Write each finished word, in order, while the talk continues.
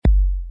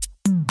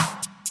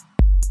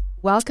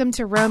Welcome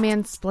to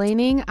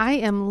Romance-Splaining. I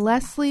am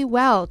Leslie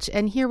Welch,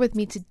 and here with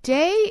me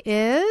today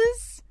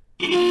is...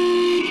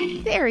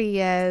 There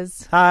he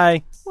is.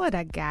 Hi. What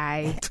a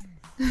guy.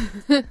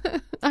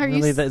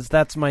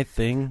 That's my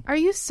thing. Are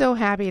you so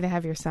happy to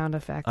have your sound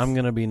effects? I'm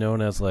going to be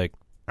known as like,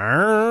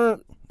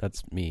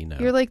 that's me now.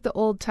 You're like the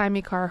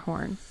old-timey car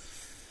horn.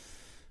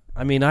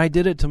 I mean, I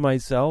did it to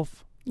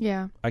myself.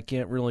 Yeah. I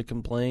can't really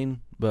complain,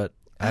 but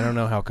I don't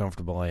know how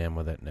comfortable I am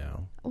with it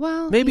now.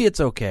 Well, maybe it's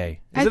okay.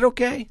 Is it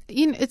okay?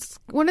 You know, it's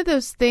one of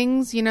those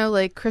things, you know,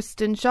 like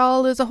Kristen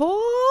Schaal is a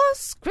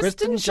horse.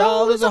 Kristen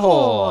Schaal is a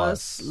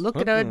horse. Look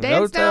at her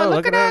dance now.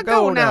 Look at her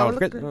go now.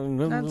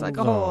 That's like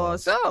a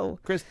horse. Oh.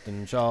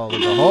 Kristen Schaal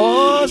is a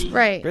horse.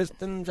 Right.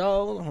 Kristen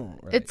Schaal is a horse.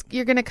 Right.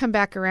 You're going to come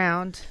back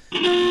around.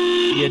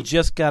 You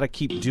just got to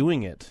keep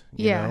doing it.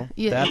 You know?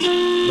 That's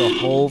the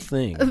whole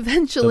thing.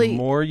 Eventually. The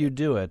more you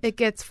do it. It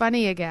gets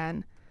funny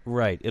again.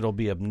 Right. It'll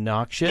be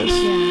obnoxious,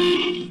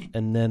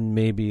 and then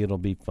maybe it'll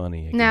be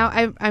funny again. Now,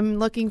 I'm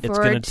looking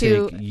forward to... It's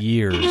going to take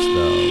years,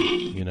 though,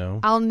 you know?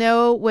 I'll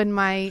know when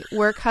my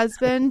work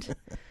husband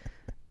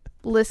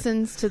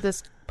listens to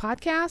this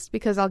podcast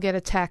because I'll get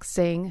a text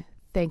saying,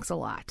 thanks a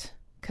lot.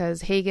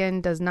 Because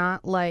Hagen does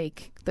not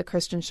like the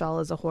Kristen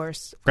Schaal is a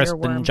horse.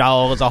 Kristen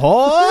Schaal is a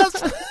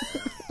horse?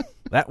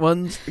 That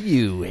one's for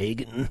you,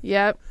 Hagen.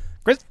 Yep.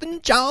 Kristen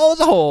Schaal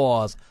is a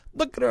horse.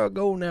 Look at her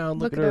go now.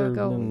 Look at her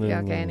go. Yeah,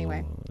 okay,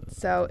 anyway.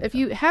 So if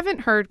you haven't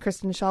heard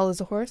Kristen Schaal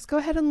is a horse, go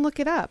ahead and look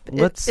it up.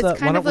 It's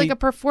kind of like a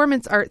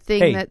performance art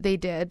thing that they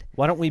did.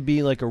 Why don't we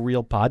be like a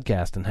real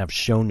podcast and have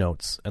show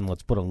notes, and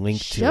let's put a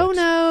link to it. Show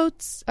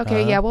notes.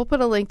 Okay, yeah, we'll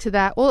put a link to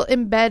that. We'll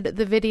embed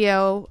the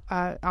video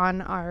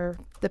on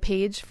the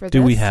page for this.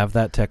 Do we have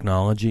that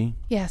technology?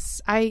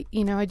 Yes. I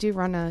do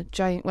run a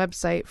giant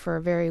website for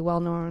a very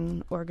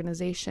well-known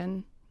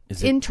organization.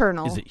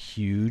 Internal. Is it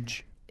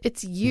huge?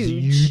 It's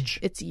huge.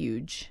 It's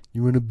huge.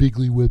 You run a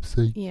bigly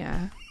website.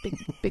 Yeah,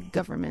 big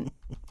government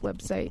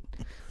website.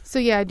 So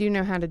yeah, I do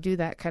know how to do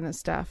that kind of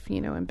stuff.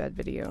 Embed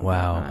video.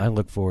 Wow, I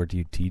look forward to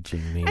you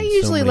teaching me. I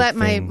usually let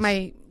things.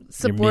 my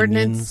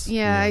subordinates.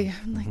 I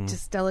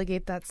just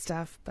delegate that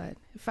stuff. But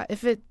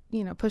if it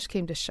push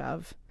came to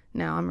shove,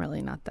 now I'm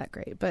really not that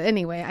great. But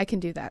anyway, I can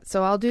do that.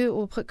 So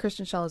we'll put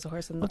Kristen Schaal as a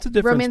horse. What's the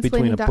difference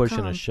between a push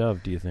and a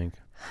shove? Do you think?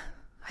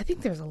 I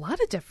think there's a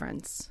lot of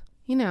difference.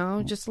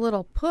 Just a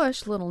little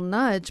push, little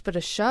nudge, but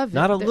a shove.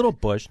 Not a little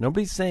push.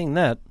 Nobody's saying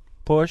that.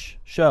 Push,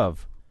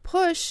 shove.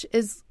 Push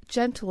is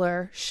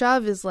gentler.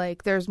 Shove is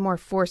like there's more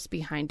force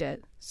behind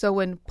it. So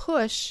when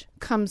push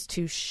comes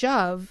to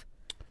shove,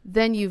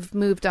 then you've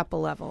moved up a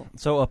level.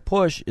 So a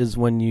push is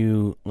when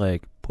you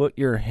put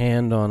your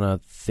hand on a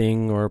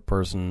thing or a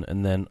person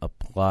and then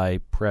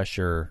apply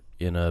pressure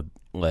in a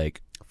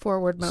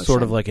forward motion.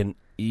 Sort of like an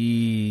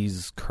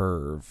ease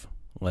curve.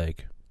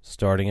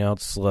 Starting out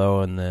slow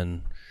and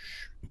then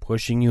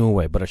pushing you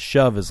away. But a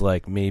shove is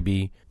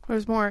maybe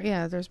there's more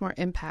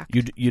impact.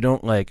 You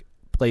don't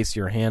place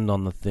your hand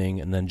on the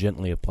thing and then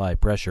gently apply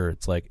pressure.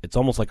 It's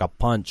almost like a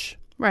punch.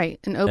 Right,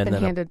 an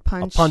open-handed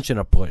punch. A punch and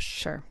a push.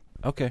 Sure.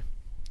 Okay.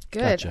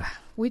 Good. Gotcha.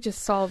 We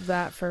just solved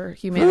that for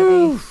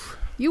humanity.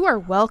 You are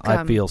welcome.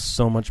 I feel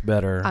so much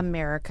better.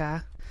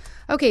 America.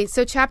 Okay,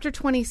 so chapter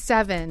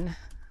 27.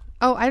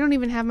 Oh, I don't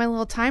even have my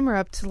little timer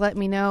up to let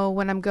me know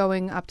when I'm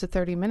going up to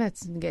 30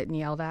 minutes and getting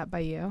yelled at by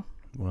you.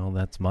 Well,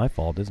 that's my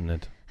fault, isn't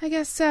it? I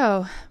guess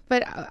so.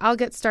 But I'll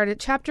get started.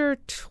 Chapter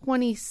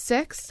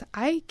 26.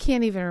 I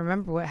can't even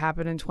remember what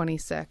happened in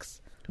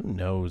 26. Who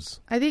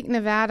knows? I think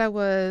Nevada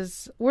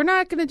was... We're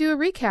not going to do a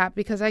recap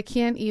because I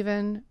can't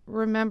even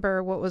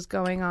remember what was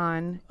going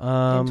on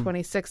in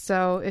 26.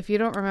 So if you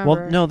don't remember...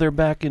 Well, no, they're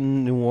back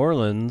in New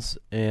Orleans,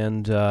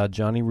 and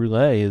Johnny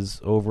Roulet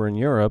is over in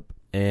Europe.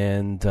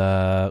 And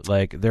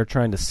they're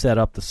trying to set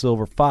up the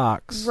Silver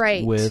Fox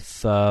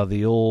with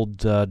the old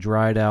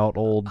dried out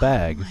old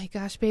bag. Oh my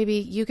gosh, baby.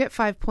 You get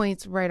 5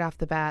 points right off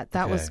the bat.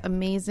 That was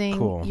amazing.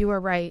 Cool. You were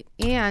right.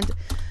 And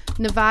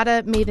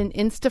Nevada made an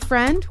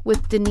Insta-friend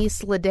with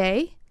Denise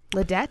Ledette.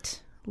 I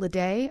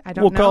don't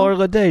know. We'll call her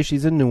Ledette.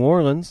 She's in New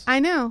Orleans.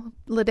 I know.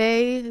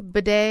 Ledette,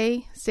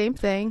 bidet, same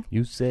thing.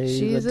 You say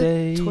she's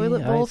Ledette, a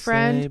toilet bowl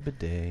friend. I say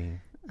bidet.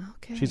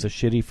 Okay. She's a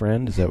shitty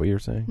friend. Is that what you're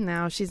saying?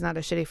 No, she's not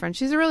a shitty friend.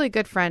 She's a really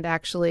good friend,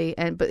 actually.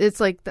 But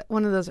it's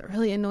one of those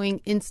really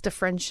annoying Insta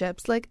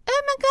friendships. Oh my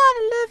God,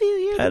 I love you.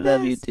 You're the best. I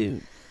love you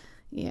too.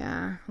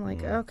 Yeah.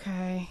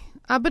 Okay.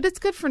 But it's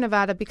good for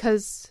Nevada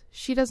because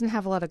she doesn't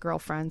have a lot of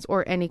girlfriends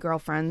or any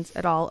girlfriends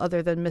at all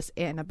other than Miss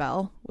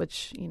Annabelle,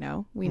 which,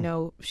 we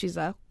know she's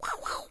a...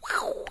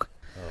 Oh,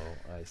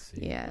 I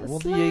see. Yes. Well,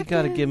 you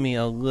got to give me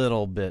a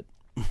little bit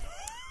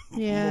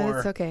Yeah, more.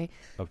 It's okay.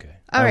 Okay.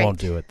 All I right. won't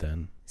do it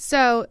then.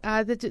 So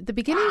the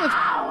beginning of...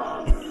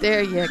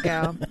 There you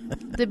go.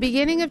 The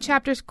beginning of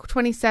chapter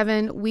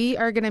 27, we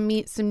are going to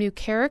meet some new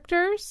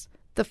characters.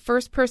 The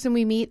first person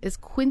we meet is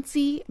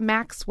Quincy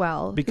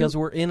Maxwell. Because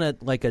we're in a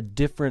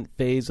different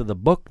phase of the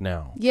book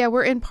now. Yeah,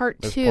 we're in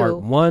part 2.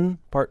 Part 1,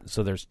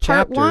 so there's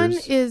chapters. Part 1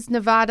 is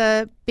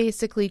Nevada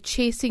basically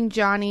chasing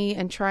Johnny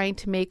and trying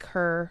to make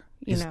her,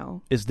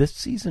 Is this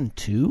season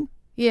 2?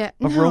 Yeah.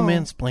 Of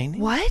Romansplaining?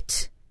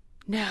 What?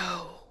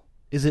 No.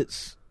 Is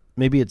it...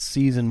 Maybe it's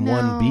season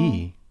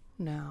 1B.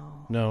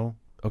 No. No?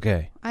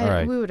 Okay. All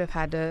right. We would have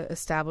had to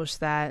establish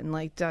that and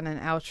like done an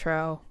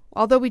outro.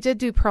 Although we did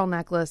do Pearl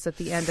Necklace at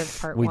the end of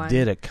part 1. We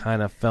did. It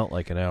kind of felt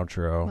like an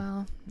outro.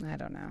 Well, I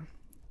don't know.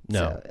 No.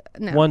 So,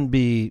 no.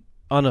 1B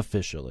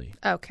unofficially.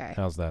 Okay.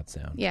 How's that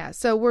sound? Yeah.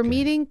 So we're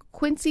meeting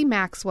Quincy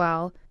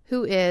Maxwell,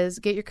 who is,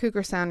 get your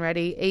cougar sound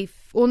ready,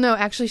 well, no,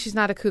 actually she's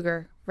not a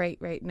cougar. Right.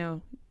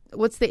 No.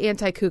 What's the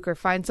anti-cougar?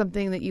 Find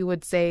something that you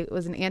would say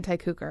was an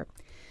anti-cougar.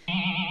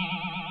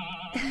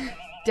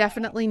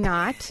 Definitely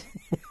not.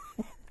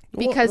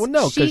 Because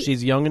because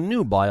she's young and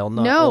nubile,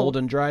 not old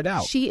and dried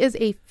out. She is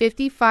a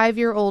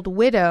 55-year-old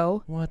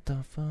widow. What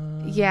the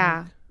fuck?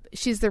 Yeah.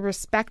 She's the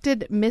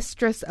respected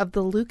mistress of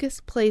the Lucas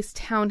Place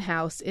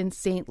townhouse in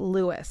St.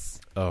 Louis.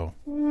 Oh.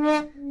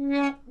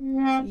 Yeah.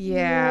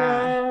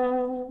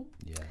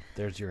 Yeah.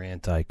 There's your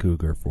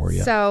anti-cougar for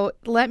you. So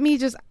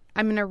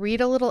I'm going to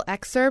read a little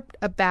excerpt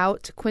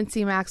about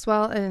Quincy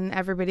Maxwell, and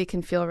everybody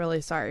can feel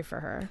really sorry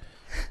for her.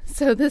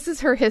 So this is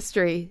her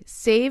history.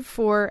 Save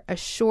for a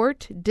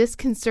short,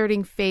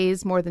 disconcerting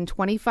phase more than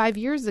 25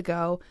 years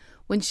ago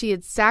when she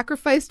had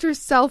sacrificed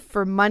herself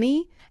for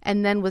money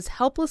and then was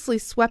helplessly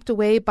swept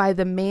away by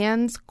the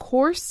man's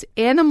coarse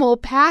animal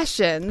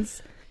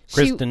passions.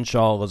 Kristen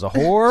Schaal is a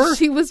whore.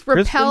 She was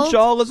repelled. Kristen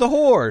Schaal is a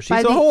whore.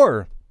 She's a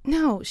whore.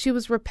 No, she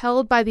was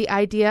repelled by the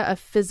idea of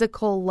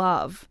physical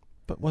love.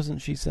 But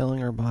wasn't she selling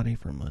her body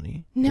for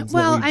money? No,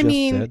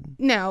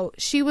 no.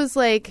 She was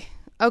like,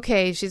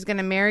 okay, she's going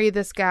to marry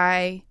this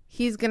guy.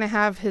 He's going to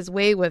have his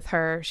way with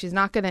her. She's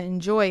not going to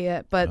enjoy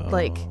it, but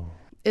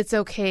it's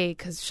okay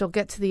because she'll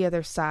get to the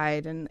other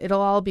side and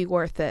it'll all be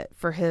worth it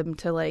for him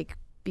to like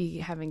be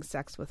having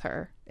sex with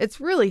her. It's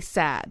really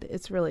sad.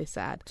 It's very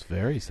sad.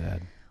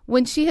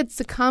 When she had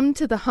succumbed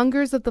to the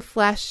hungers of the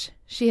flesh,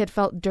 she had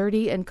felt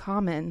dirty and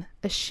common,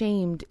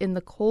 ashamed in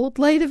the cold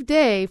light of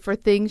day for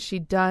things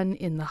she'd done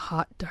in the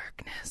hot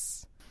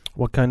darkness.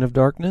 What kind of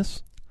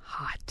darkness?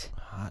 Hot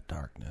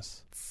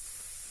darkness.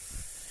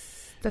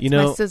 That's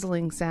my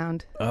sizzling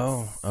sound.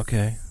 Oh,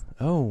 okay.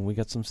 Oh, we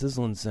got some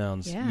sizzling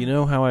sounds. Yeah. You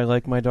know how I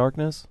like my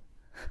darkness?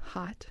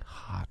 Hot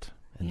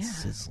and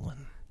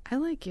sizzling. I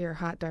like your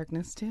hot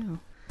darkness too.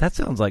 That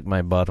sounds like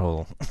my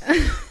butthole.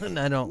 And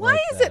I don't Why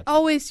like is that. it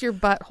always your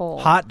butthole?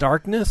 Hot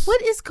darkness?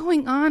 What is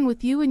going on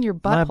with you and your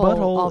butthole, my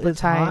butthole all the is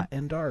time? Hot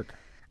and dark.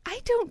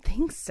 I don't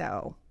think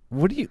so.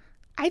 What do you...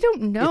 I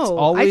don't know. It's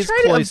always I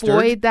try cloistered. to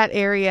avoid that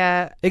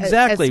area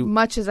exactly. as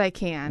much as I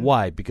can.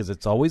 Why? Because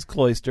it's always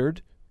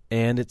cloistered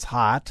and it's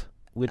hot,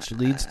 which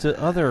leads to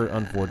other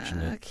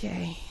unfortunate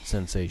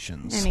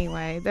sensations.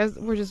 Anyway,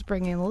 we're just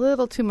bringing a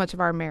little too much of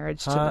our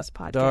marriage to this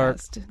podcast.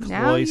 Dark,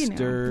 now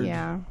cloistered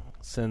Yeah.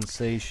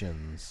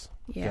 sensations.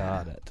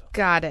 Got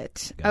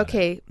it.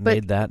 Okay. But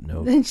made that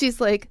note. Then she's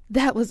like,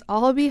 that was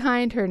all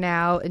behind her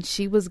now, and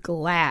she was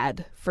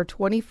glad. For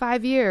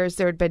 25 years,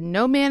 there had been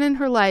no man in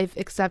her life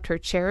except her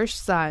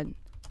cherished son.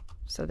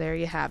 So there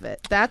you have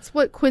it. That's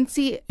what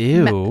Quincy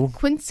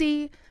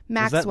Quincy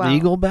Maxwell. Was that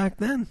legal back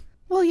then?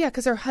 Well, yeah,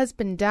 because her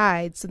husband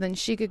died, so then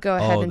she could go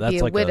ahead and be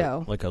a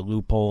widow. Like a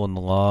loophole in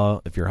the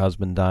law. If your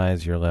husband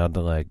dies, you're allowed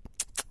to, like,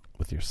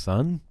 with your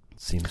son?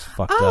 Seems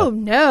fucked up. Oh,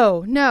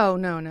 no.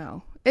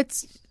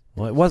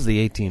 Well, it was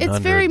the 1800s. It's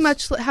very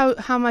much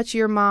how much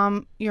your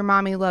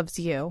mommy loves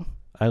you.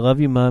 I love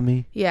you,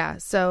 mommy. Yeah,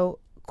 so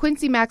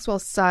Quincy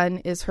Maxwell's son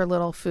is her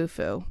little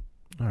foo-foo.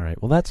 All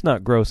right. Well, that's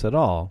not gross at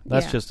all.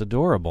 That's just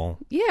adorable.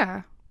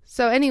 Yeah.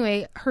 So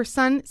anyway, her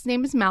son's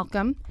name is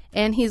Malcolm,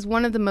 and he's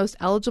one of the most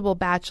eligible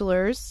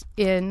bachelors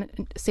in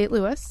St.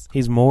 Louis.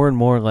 He's more and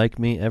more like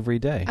me every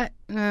day.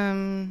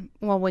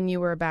 Well, when you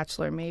were a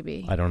bachelor,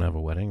 maybe. I don't have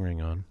a wedding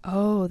ring on.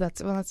 Oh,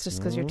 that's just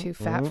because you're too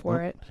fat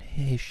for it.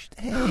 Hey,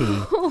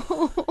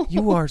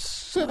 you are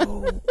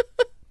so...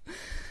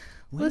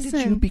 When did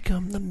you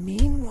become the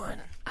mean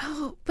one?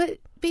 Oh, but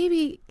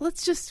baby,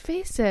 let's just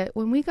face it.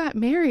 When we got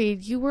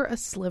married, you were a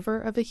sliver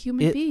of a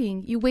human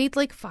being. You weighed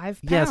like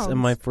 5 pounds. Yes, and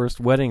my first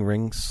wedding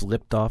ring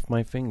slipped off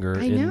my finger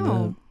in the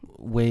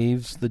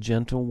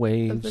gentle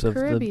waves of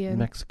the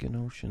Mexican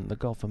Ocean, the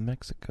Gulf of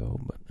Mexico.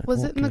 But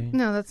was it?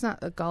 No, that's not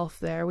a Gulf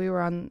there. We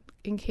were in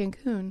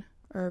Cancun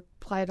or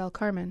Playa del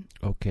Carmen.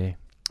 Okay.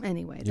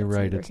 Anyway, you're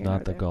right. It's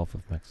not the Gulf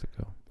of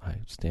Mexico. I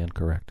stand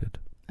corrected.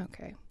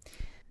 Okay.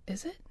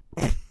 Is it?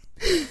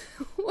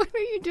 What are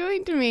you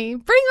doing to me?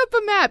 Bring up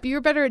a map.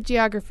 You're better at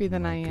geography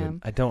than I am.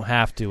 I don't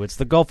have to. It's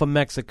the Gulf of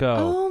Mexico.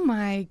 Oh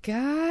my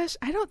gosh.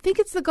 I don't think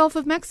it's the Gulf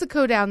of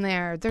Mexico down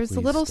there. There's a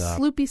little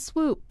sloopy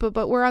swoop,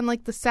 but we're on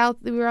like the south.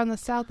 We were on the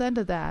south end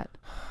of that.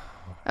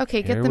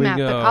 Okay, get the map.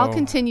 But I'll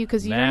continue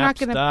because you're not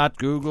going to.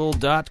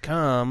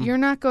 Maps.google.com. You're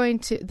not going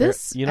to.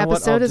 This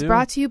episode is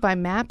brought to you by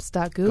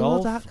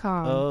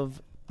maps.google.com. Gulf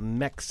of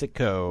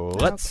Mexico.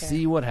 Let's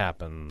see what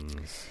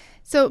happens.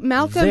 So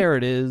Malcolm there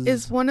it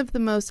is one of the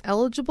most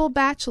eligible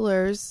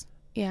bachelors.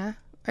 Yeah.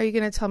 Are you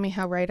going to tell me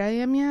how right I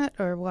am yet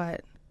or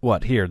what?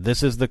 What, here?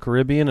 This is the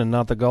Caribbean and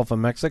not the Gulf of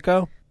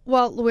Mexico?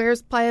 Well,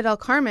 where's Playa del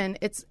Carmen?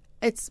 It's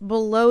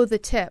below the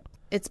tip.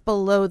 It's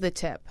below the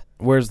tip.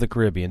 Where's the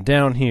Caribbean?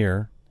 Down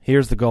here.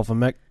 Here's the Gulf of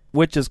Mexico,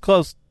 which is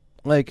close.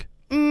 Like,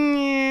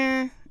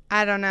 I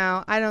don't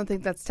know. I don't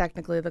think that's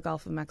technically the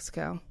Gulf of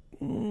Mexico.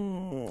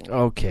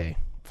 Okay,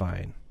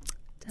 fine.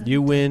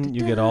 You win.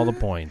 You get all the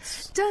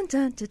points.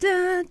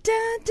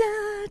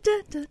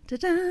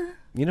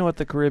 You know what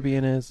the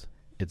Caribbean is?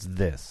 It's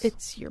this.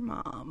 It's your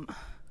mom.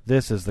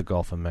 This is the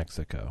Gulf of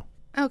Mexico.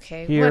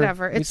 Okay, here,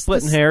 whatever. It's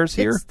splitting hairs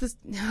here.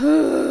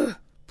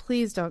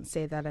 Please don't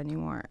say that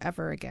anymore,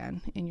 ever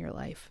again in your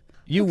life.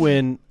 You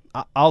win.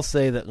 I'll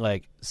say that,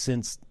 like,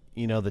 since,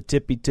 the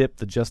tippy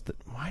tip,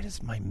 why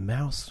does my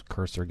mouse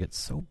cursor get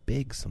so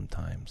big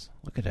sometimes?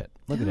 Look at it.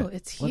 Look at it.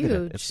 It's Look huge.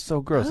 At it. It's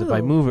so gross. If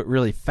I move it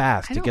really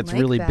fast, it gets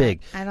really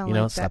big. I don't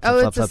like that.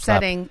 It's a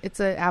setting. It's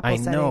an Apple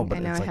setting. I know,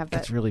 but I have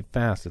that. It's really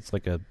fast. It's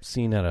like a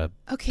scene out of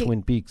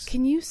Twin Peaks.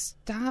 Can you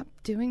stop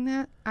doing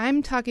that?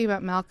 I'm talking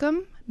about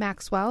Malcolm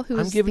Maxwell, who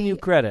is I'm giving you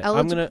credit.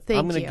 I'm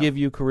gonna give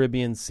you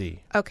Caribbean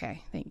Sea.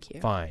 Okay, thank you.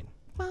 Fine.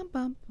 Bum,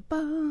 bum,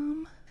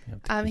 bum.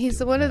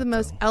 He's one of the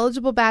most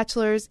eligible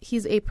bachelors.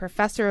 He's a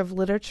professor of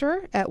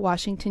literature at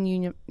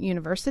Washington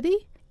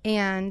University.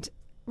 And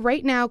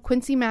right now,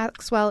 Quincy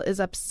Maxwell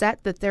is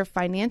upset that their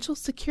financial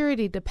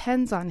security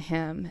depends on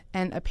him.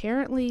 And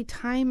apparently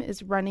time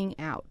is running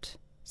out.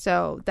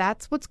 So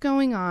that's what's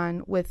going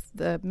on with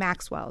the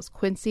Maxwells,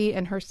 Quincy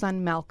and her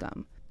son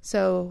Malcolm.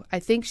 So I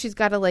think she's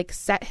got to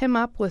set him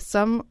up with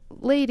some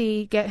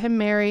lady, get him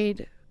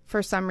married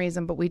for some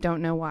reason, but we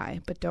don't know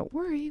why. But don't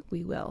worry,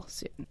 we will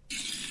soon.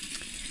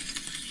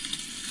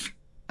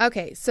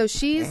 Okay, so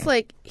he's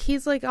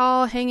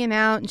all hanging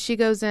out, and she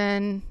goes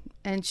in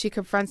and she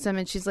confronts him,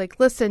 and she's like,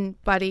 listen,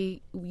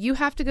 buddy, you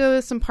have to go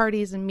to some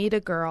parties and meet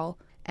a girl.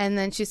 And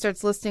then she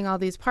starts listing all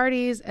these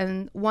parties,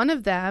 and one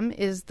of them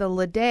is the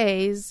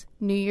Ledays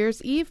New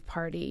Year's Eve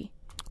party.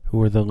 Who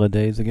are the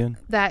Ledays again?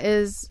 That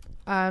is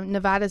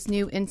Nevada's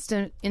new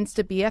Insta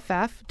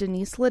BFF,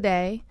 Denise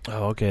Leday.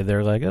 Oh, okay.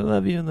 They're like, I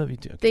love you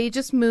too. Okay. They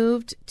just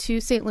moved to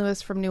St.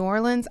 Louis from New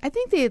Orleans. I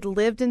think they had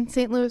lived in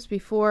St. Louis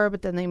before,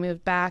 but then they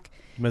moved back.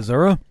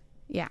 Missouri?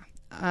 Yeah.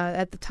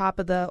 At the top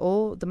of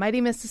the mighty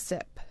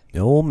Mississippi. The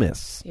old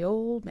miss. The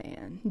old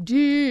man.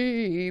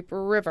 Deep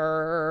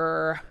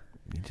river.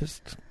 You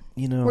just,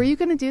 Were you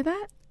going to do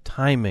that?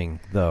 Timing,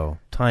 though.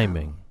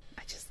 Timing. Oh,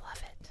 I just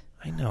love it.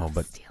 I know,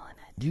 but stealing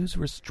it. Use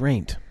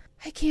restraint.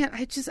 I can't.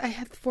 I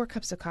had 4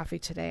 cups of coffee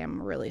today.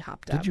 I'm really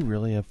hopped up. Did you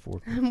really have 4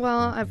 cups? Well,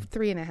 I have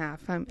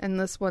 3.5. And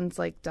this one's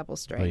double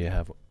straight.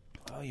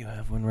 Oh, you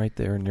have one right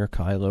there in your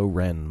Kylo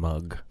Ren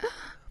mug.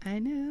 I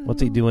know.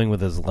 What's he doing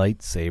with his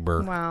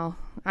lightsaber? Well,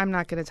 I'm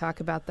not going to talk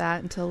about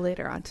that until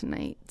later on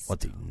tonight.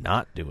 What's he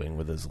not doing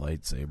with his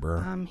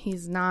lightsaber?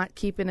 He's not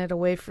keeping it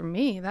away from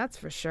me, that's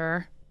for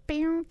sure.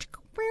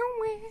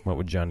 What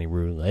would Johnny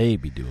Roulet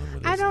be doing with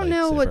his lightsaber? I don't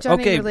know what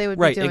Johnny Roulet would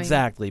be doing. Right,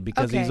 exactly,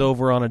 because he's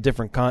over on a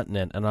different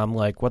continent, and I'm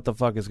like, what the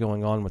fuck is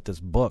going on with this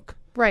book?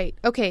 Right,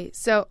 okay,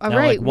 so, now,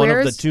 right, one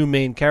of the 2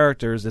 main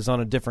characters is on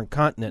a different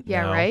continent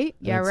now. Right,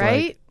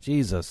 right. Like,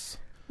 Jesus.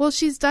 Well,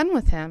 she's done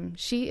with him.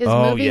 She is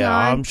moving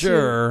on. I'm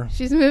sure.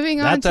 She's moving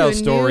on to a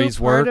new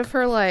part of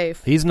her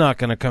life. He's not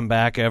going to come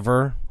back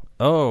ever.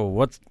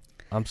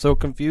 I'm so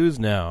confused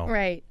now.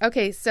 Right.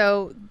 Okay,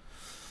 so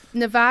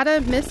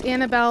Nevada, Miss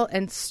Annabelle,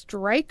 and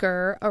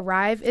Stryker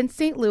arrive in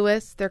St.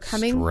 Louis. They're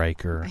coming.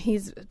 Stryker.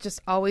 He's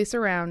just always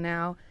around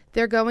now.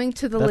 They're going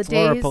to the Ledays. That's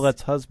Laura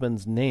Paulette's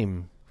husband's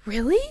name.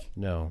 Really?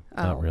 No,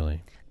 not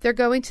really. They're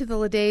going to the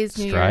Ledays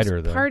New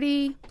Year's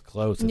party.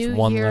 Close. It's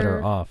one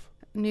letter off.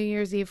 New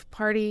Year's Eve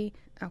party.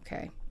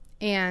 Okay.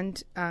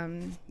 And,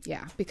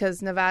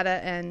 because Nevada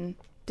and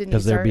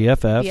Denise are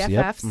BFFs.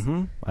 Yep.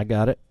 Mm-hmm. I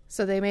got it.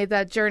 So they made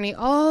that journey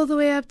all the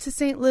way up to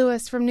St.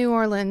 Louis from New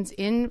Orleans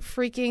in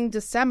freaking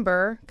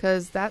December,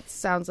 because that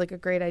sounds like a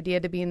great idea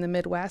to be in the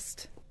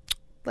Midwest.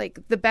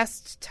 The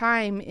best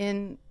time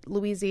in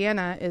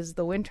Louisiana is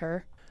the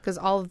winter, because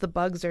all of the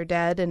bugs are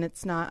dead and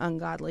it's not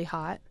ungodly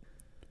hot.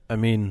 I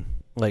mean,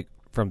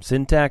 from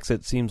syntax,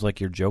 it seems like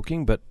you're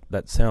joking, but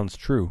that sounds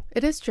true.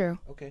 It is true.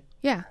 Okay.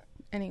 Yeah.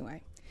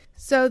 Anyway.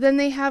 So then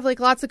they have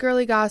lots of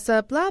girly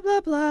gossip, blah,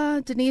 blah, blah.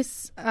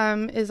 Denise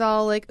is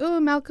all oh,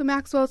 Malcolm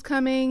Maxwell's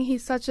coming.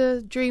 He's such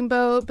a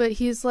dreamboat, but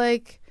he's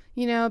a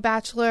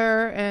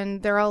bachelor.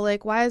 And they're all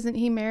why isn't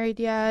he married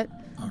yet?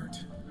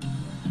 Art.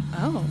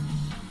 Oh.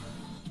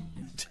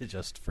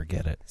 Just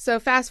forget it. So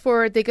fast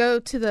forward, they go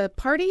to the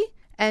party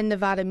and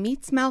Nevada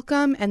meets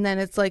Malcolm, and then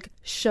it's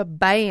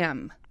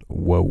shabam.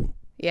 Whoa.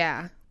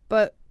 Yeah,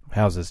 but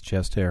how's his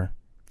chest hair?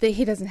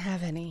 He doesn't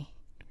have any,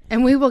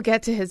 and we will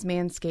get to his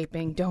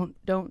manscaping. Don't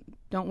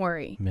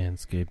worry.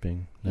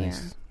 Manscaping,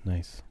 nice, yeah.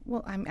 Nice.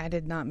 Well, I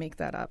did not make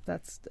that up.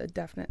 That's a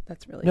definite.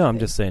 That's really no. big. I'm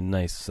just saying,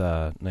 nice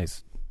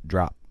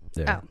drop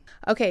there.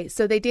 Oh, okay.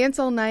 So they dance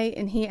all night,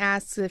 and he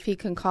asks if he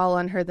can call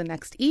on her the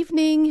next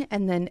evening,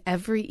 and then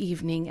every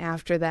evening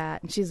after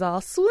that, and she's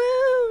all swoon.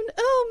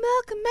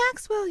 Oh, Malcolm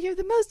Maxwell, you're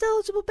the most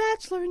eligible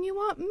bachelor, and you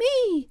want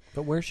me.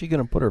 But where's she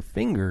going to put her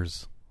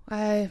fingers?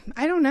 I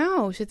don't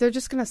know. They're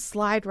just going to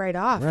slide right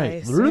off, right. I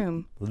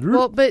assume.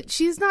 Well, but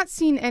she's not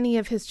seen any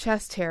of his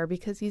chest hair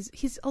because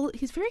he's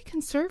very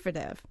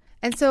conservative.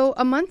 And so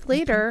a month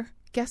later,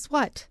 guess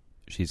what?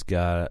 She's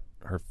got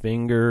her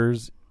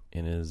fingers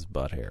in his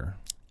butt hair.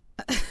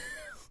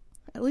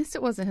 At least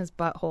it wasn't his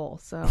butthole,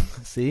 so.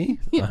 See?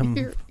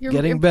 I'm you're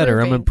getting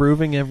better. I'm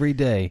improving every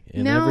day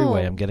in every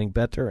way. I'm getting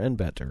better and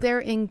better.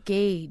 They're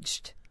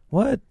engaged.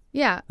 What?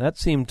 Yeah. That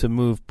seemed to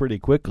move pretty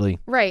quickly.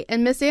 Right.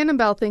 And Miss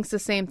Annabelle thinks the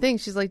same thing.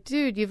 She's like,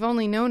 dude, you've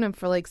only known him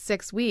for like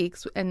 6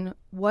 weeks. And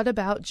what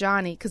about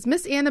Johnny? Because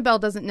Miss Annabelle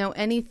doesn't know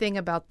anything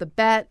about the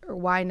bet or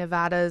why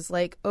Nevada's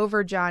like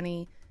over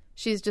Johnny.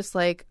 She's just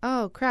like,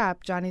 oh,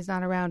 crap, Johnny's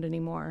not around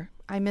anymore.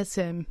 I miss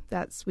him,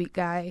 that sweet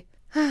guy.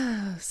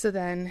 So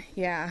then,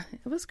 yeah,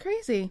 it was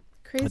crazy.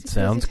 It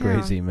sounds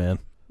crazy, man.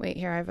 Wait,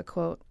 here, I have a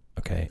quote.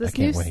 Okay, I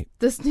can't wait.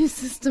 This new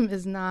system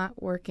is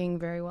not working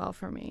very well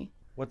for me.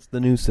 What's the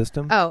new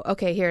system? Oh,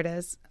 okay, here it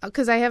is.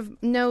 Because I have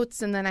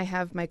notes and then I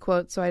have my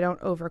quotes so I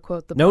don't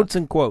overquote the Notes book.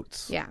 and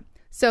quotes. Yeah.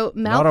 So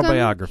Malcolm,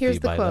 Autobiography here's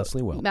the by quote.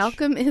 Leslie Welch.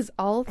 Malcolm is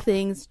all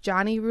things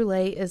Johnny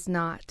Roulet is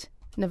not.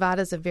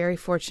 Nevada's a very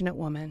fortunate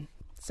woman.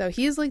 So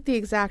he's like the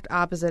exact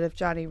opposite of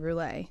Johnny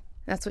Roulet.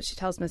 That's what she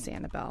tells Miss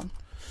Annabelle.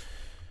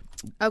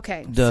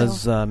 Okay.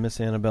 Does Miss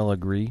Annabelle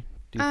agree,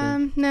 do you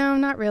think? No,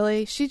 not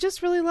really. She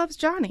just really loves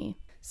Johnny.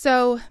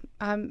 So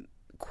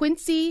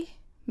Quincy,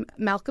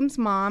 Malcolm's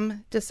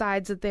mom,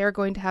 decides that they're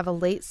going to have a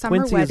late summer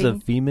Quincy wedding. Quincy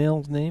is a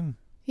female's name?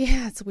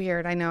 Yeah, it's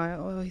weird. I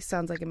know. He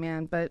sounds like a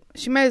man, but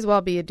she might as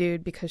well be a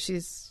dude because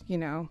she's,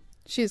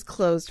 she's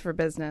closed for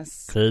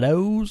business.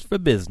 Closed for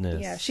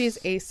business. Yeah,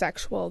 she's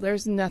asexual.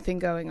 There's nothing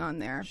going on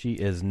there. She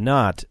is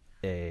not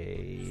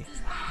a...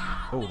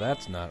 Oh,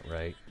 that's not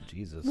right.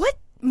 Jesus. What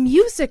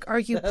music are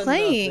you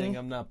playing?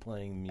 I'm not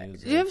playing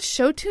music. Do you have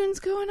show tunes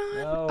going on?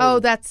 No. Oh,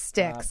 that's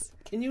Styx.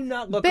 Can you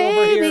not look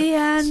Baby, over here?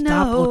 I know.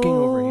 Stop looking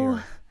over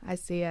here. I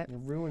see it. You're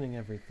ruining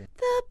everything.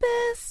 The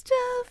best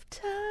of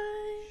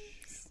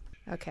times.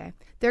 Okay.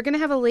 They're going to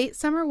have a late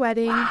summer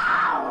wedding.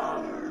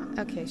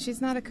 Okay,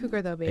 she's not a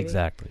cougar though, baby.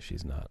 Exactly,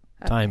 she's not.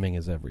 Okay. Timing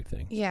is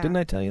everything. Yeah. Didn't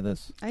I tell you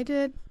this? I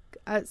did.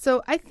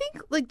 So I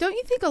think, don't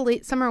you think a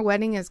late summer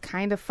wedding is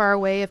kind of far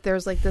away if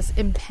there's like this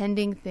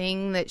impending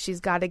thing that she's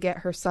got to get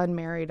her son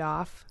married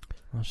off?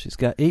 Well, she's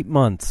got 8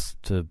 months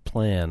to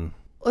plan.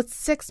 Well, it's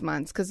 6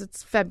 months because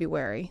it's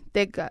February.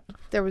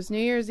 There was New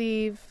Year's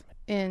Eve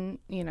in,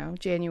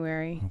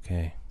 January.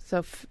 Okay.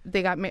 So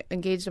they got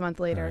engaged a month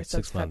later. Right, so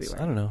 6 it's months.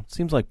 February. I don't know.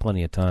 Seems like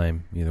plenty of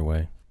time either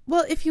way.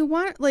 Well, if you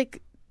want,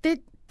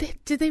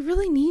 did they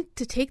really need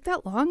to take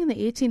that long in the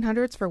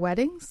 1800s for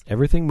weddings?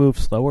 Everything moved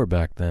slower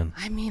back then.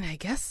 I mean, I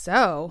guess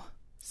so.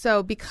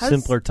 So because...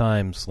 Simpler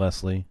times,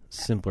 Leslie.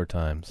 Simpler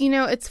times.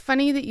 It's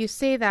funny that you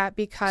say that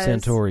because...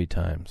 Centauri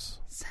times.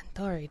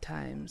 Centauri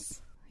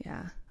times.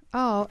 Yeah.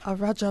 Oh, a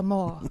Roger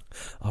Moore.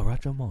 Oh,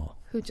 Roger Moore.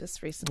 Who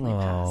just recently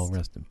passed. Oh,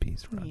 rest in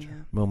peace, Roger.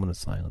 Yeah. Moment of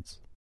silence.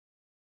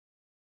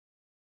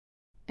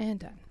 And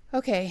done.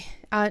 Okay,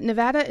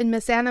 Nevada and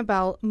Miss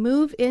Annabelle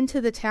move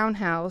into the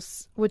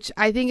townhouse, which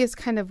I think is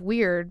kind of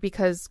weird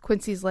because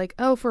Quincy's like,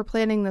 oh, if we're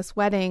planning this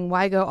wedding,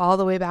 why go all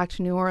the way back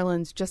to New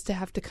Orleans just to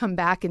have to come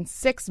back in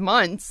 6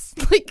 months?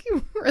 Like,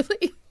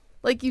 really?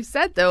 Like you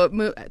said,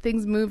 though,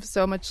 things move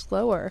so much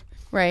slower,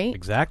 right?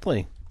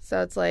 Exactly.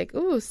 So it's like,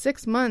 ooh,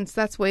 6 months,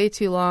 that's way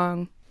too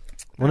long.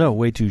 Well, no,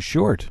 way too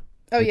short.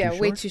 Oh, yeah,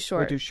 way too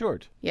short. Way too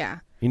short. Yeah.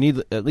 You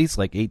need at least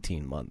like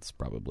 18 months,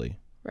 probably.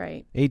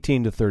 Right.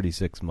 18 to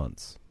 36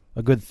 months.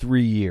 A good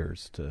 3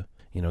 years to,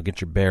 get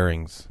your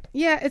bearings.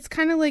 Yeah, it's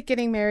kind of like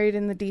getting married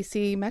in the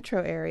D.C.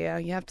 metro area.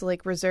 You have to,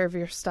 reserve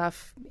your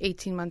stuff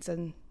 18 months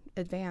in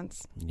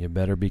advance. You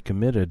better be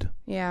committed.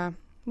 Yeah.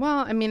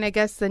 Well, I mean, I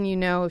guess then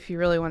if you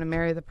really want to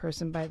marry the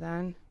person by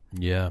then.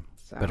 Yeah.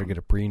 So. Better get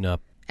a prenup.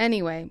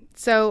 Anyway,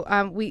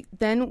 so we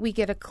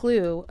get a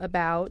clue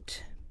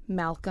about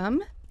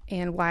Malcolm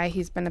and why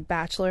he's been a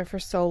bachelor for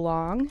so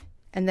long,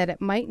 and that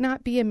it might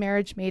not be a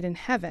marriage made in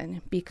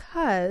heaven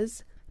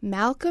because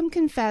Malcolm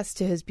confessed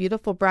to his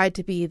beautiful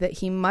bride-to-be that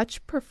he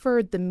much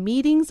preferred the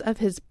meetings of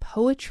his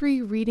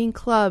poetry reading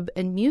club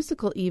and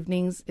musical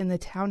evenings in the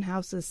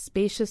townhouse's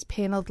spacious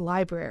paneled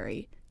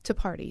library to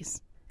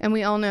parties. And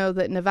we all know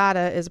that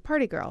Nevada is a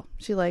party girl.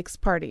 She likes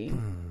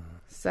partying.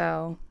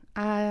 So,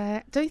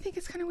 don't you think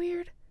it's kind of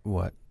weird?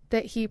 What?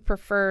 That he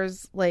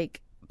prefers,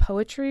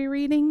 poetry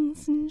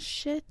readings and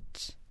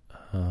shit?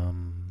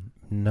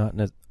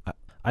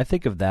 I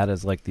think of that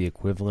as the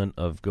equivalent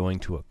of going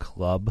to a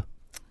club.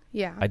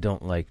 Yeah. I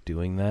don't like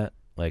doing that.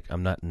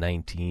 I'm not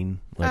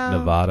 19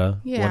 Nevada.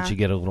 Yeah. Once you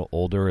get a little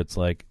older, it's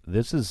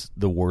this is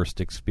the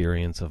worst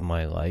experience of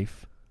my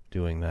life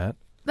doing that.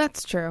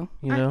 That's true.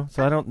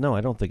 So I don't know.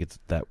 I don't think it's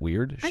that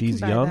weird. She's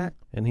can buy young that.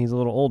 and he's a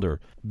little older.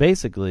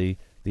 Basically,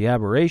 the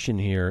aberration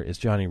here is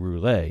Johnny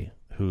Roulet,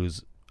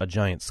 who's a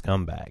giant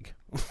scumbag.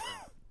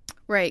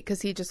 Right,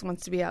 because he just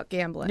wants to be out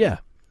gambling. Yeah.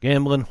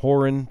 Gambling,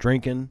 whoring,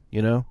 drinking,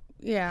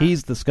 Yeah.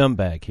 He's the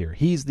scumbag here.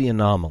 He's the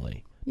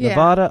anomaly. Yeah.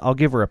 Nevada, I'll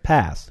give her a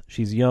pass.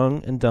 She's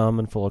young and dumb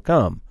and full of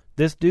cum.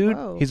 This dude,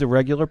 Whoa. he's a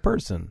regular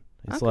person.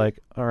 It's Okay.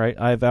 all right,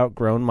 I've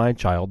outgrown my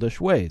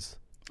childish ways.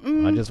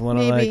 I just want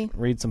to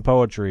read some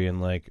poetry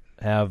and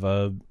have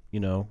a,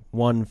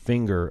 1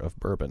 finger of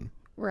bourbon.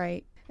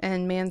 Right.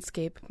 and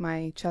manscape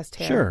my chest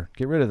hair. Sure,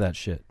 get rid of that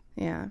shit.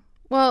 Yeah.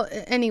 Well,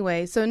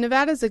 anyway, so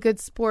Nevada's a good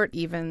sport,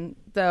 even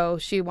though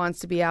she wants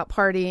to be out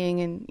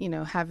partying and, you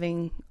know,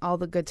 having all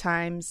the good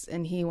times,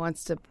 and he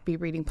wants to be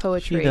reading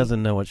poetry. She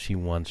doesn't know what she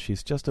wants.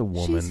 She's just a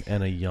woman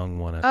and a young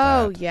one at that.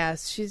 Oh,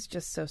 yes. She's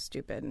just so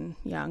stupid and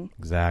young.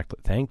 Exactly.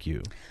 Thank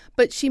you.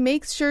 But she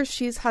makes sure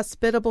she's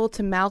hospitable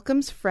to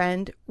Malcolm's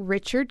friend,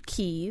 Richard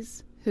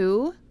Keyes,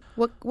 who...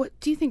 What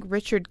do you think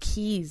Richard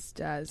Keyes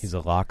does? He's a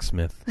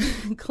locksmith.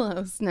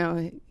 Close.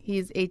 No,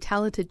 he's a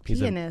talented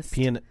pianist.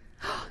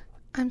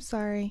 I'm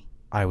sorry.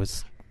 I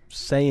was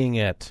saying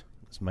it.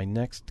 It's my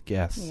next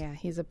guess. Yeah,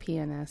 he's a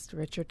pianist.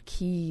 Richard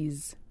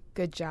Keyes.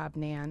 Good job,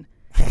 Nan.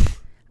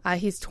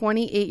 He's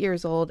 28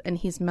 years old, and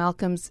he's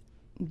Malcolm's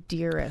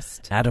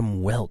dearest.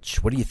 Adam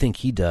Welch. What do you think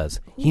he does?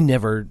 He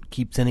never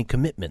keeps any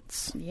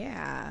commitments.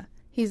 Yeah.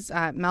 He's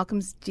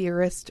Malcolm's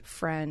dearest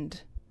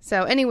friend.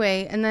 So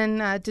anyway, and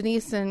then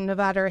Denise and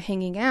Nevada are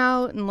hanging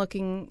out and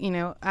looking, you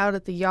know, out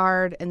at the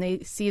yard, and they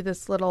see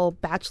this little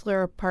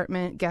bachelor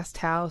apartment guest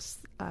house.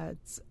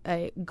 It's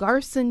a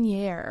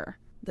garçonniere.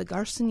 The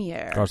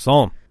garçonniere.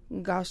 Garçon.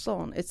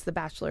 Garçon. It's the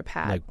bachelor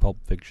pad. Like Pulp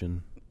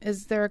Fiction.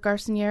 Is there a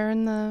garçonniere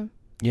in the...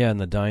 Yeah, in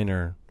the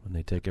diner when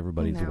they take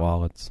everybody's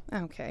wallets.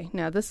 Okay.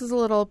 No, this is a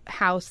little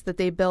house that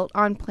they built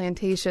on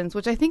plantations,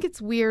 which I think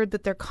it's weird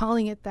that they're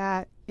calling it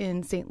that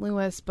in St.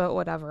 Louis, but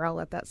whatever. I'll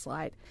let that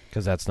slide.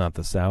 Because that's not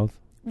the South?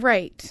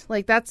 Right.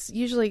 Like, that's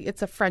usually,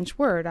 it's a French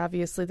word,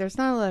 obviously. There's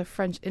not a lot of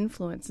French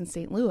influence in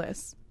St.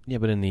 Louis. Yeah,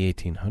 but in the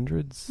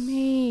 1800s?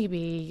 Maybe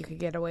you could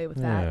get away with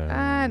that.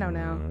 I don't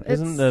know.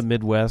 Isn't the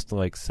Midwest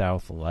like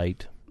South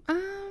light?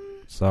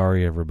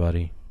 Sorry,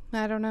 everybody.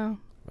 I don't know.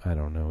 I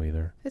don't know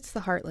either. It's the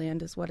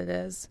heartland is what it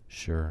is.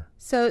 Sure.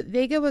 So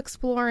they go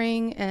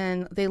exploring,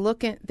 and they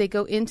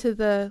go into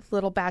the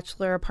little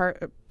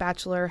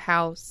bachelor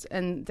house,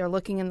 and they're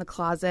looking in the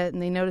closet,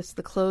 and they notice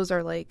the clothes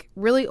are like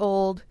really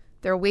old.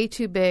 They're way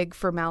too big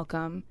for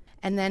Malcolm.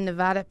 And then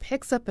Nevada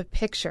picks up a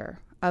picture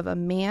of a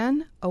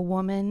man, a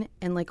woman,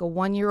 and like a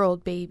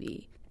 1-year-old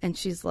baby. And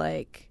she's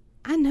like,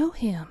 I know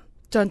him.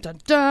 Dun, dun,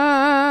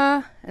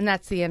 dun. And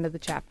that's the end of the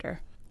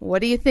chapter. What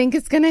do you think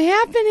is going to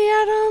happen,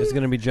 Adam? It's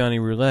going to be Johnny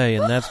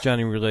Roulet, and that's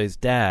Johnny Roulet's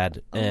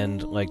dad.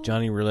 And like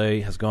Johnny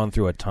Roulet has gone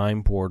through a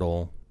time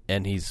portal,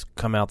 and he's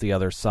come out the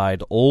other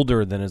side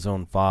older than his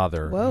own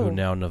father, who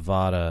now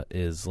Nevada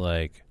is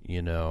like,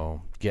 you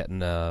know,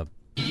 getting a...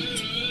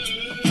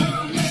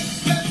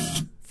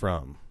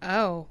 from.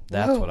 Oh.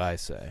 That's what I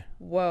say.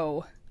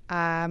 Whoa.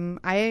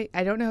 I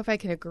don't know if I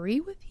can agree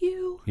with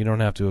you. You don't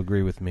have to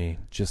agree with me.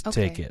 Just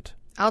take it.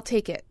 I'll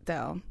take it,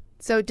 though.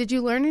 So did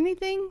you learn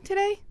anything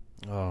today?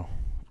 Oh,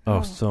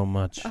 so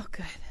much. Oh,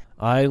 good.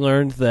 I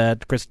learned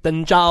that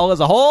Kristen Schaal is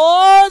a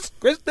horse.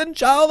 Kristen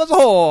Schaal is a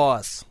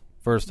horse.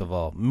 First of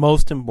all,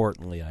 most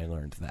importantly, I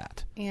learned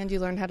that. And you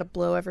learned how to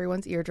blow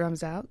everyone's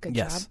eardrums out. Good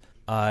job.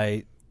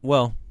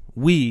 Yes.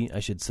 We, I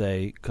should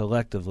say,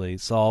 collectively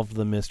solved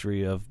the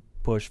mystery of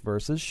push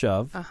versus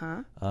shove.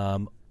 Uh-huh.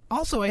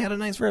 Also, I had a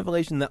nice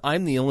revelation that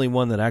I'm the only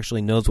one that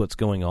actually knows what's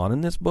going on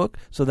in this book,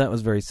 so that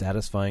was very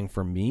satisfying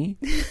for me.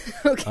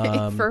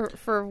 Okay,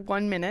 for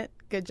 1 minute.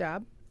 Good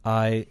job.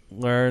 I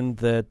learned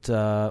that,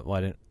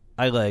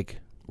 I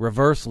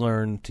reverse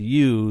learned to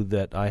you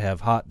that I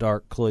have hot,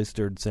 dark,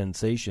 cloistered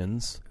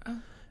sensations.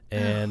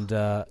 And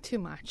too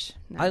much.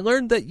 No. I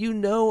learned that you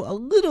know a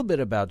little bit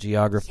about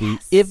geography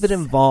if it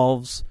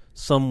involves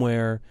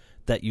somewhere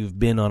that you've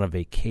been on a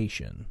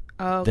vacation.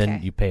 Okay.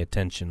 Then you pay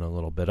attention a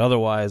little bit.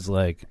 Otherwise,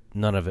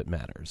 none of it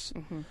matters.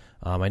 Mm-hmm.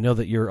 I know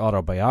that your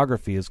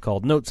autobiography is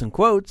called Notes and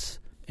Quotes,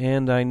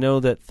 and I know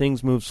that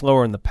things move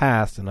slower in the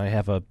past, and I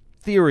have a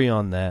theory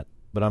on that,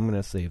 but I'm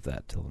going to save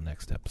that till the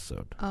next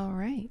episode. All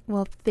right.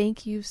 Well,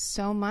 thank you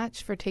so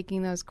much for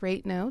taking those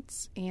great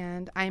notes,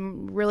 and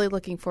I'm really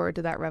looking forward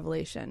to that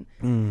revelation.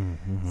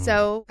 Mm-hmm.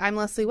 So I'm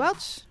Leslie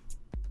Welch,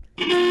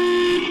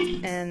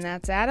 and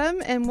that's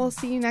Adam, and we'll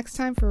see you next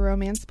time for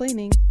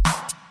Romansplaining.